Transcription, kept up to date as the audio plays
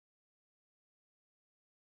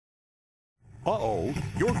Uh-oh,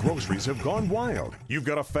 your groceries have gone wild. You've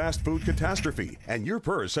got a fast food catastrophe, and your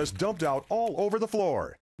purse has dumped out all over the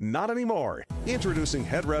floor. Not anymore. Introducing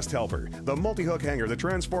Headrest Helper, the multi-hook hanger that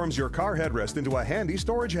transforms your car headrest into a handy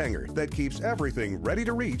storage hanger that keeps everything ready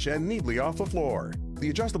to reach and neatly off the floor. The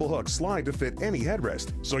adjustable hooks slide to fit any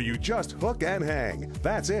headrest, so you just hook and hang.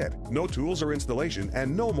 That's it. No tools or installation,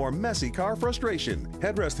 and no more messy car frustration.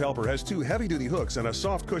 Headrest Helper has 2 heavy-duty hooks and a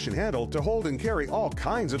soft cushion handle to hold and carry all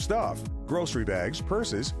kinds of stuff. Grocery bags,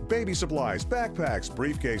 purses, baby supplies, backpacks,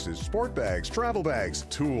 briefcases, sport bags, travel bags,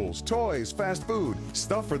 tools, toys, fast food,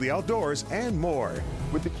 stuff for the outdoors, and more.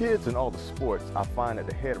 With the kids and all the sports, I find that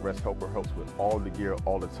the Headrest Helper helps with all the gear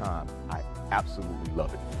all the time. I absolutely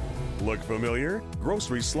love it. Look familiar?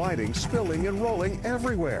 Groceries sliding, spilling, and rolling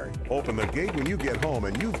everywhere. Open the gate when you get home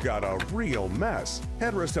and you've got a real mess.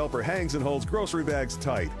 Headrest Helper hangs and holds grocery bags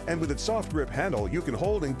tight, and with its soft grip handle, you can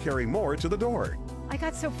hold and carry more to the door. I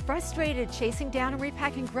got so frustrated chasing down and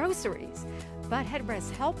repacking groceries, but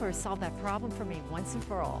Headrest Helper solved that problem for me once and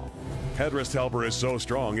for all. Headrest Helper is so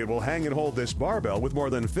strong it will hang and hold this barbell with more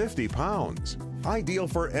than 50 pounds. Ideal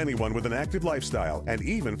for anyone with an active lifestyle, and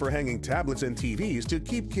even for hanging tablets and TVs to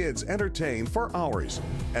keep kids entertained for hours.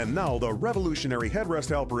 And now the revolutionary Headrest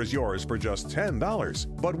Helper is yours for just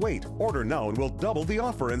 $10. But wait, order now and we'll double the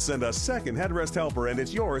offer and send a second Headrest Helper, and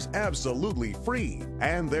it's yours absolutely free.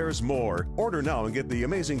 And there's more. Order now and get the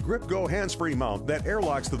amazing GripGo hands-free mount that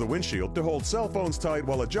airlocks to the windshield to hold cell phones tight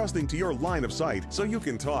while adjusting to your line of sight so you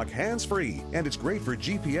can talk hands-free. And it's great for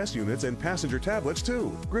GPS units and passenger tablets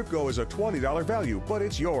too. GripGo is a $20 value, but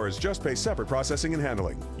it's yours. Just pay separate processing and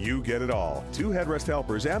handling. You get it all. 2 Headrest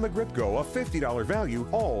Helpers and the GripGo, a $50 value,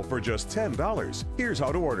 all for just $10. Here's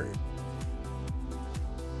how to order.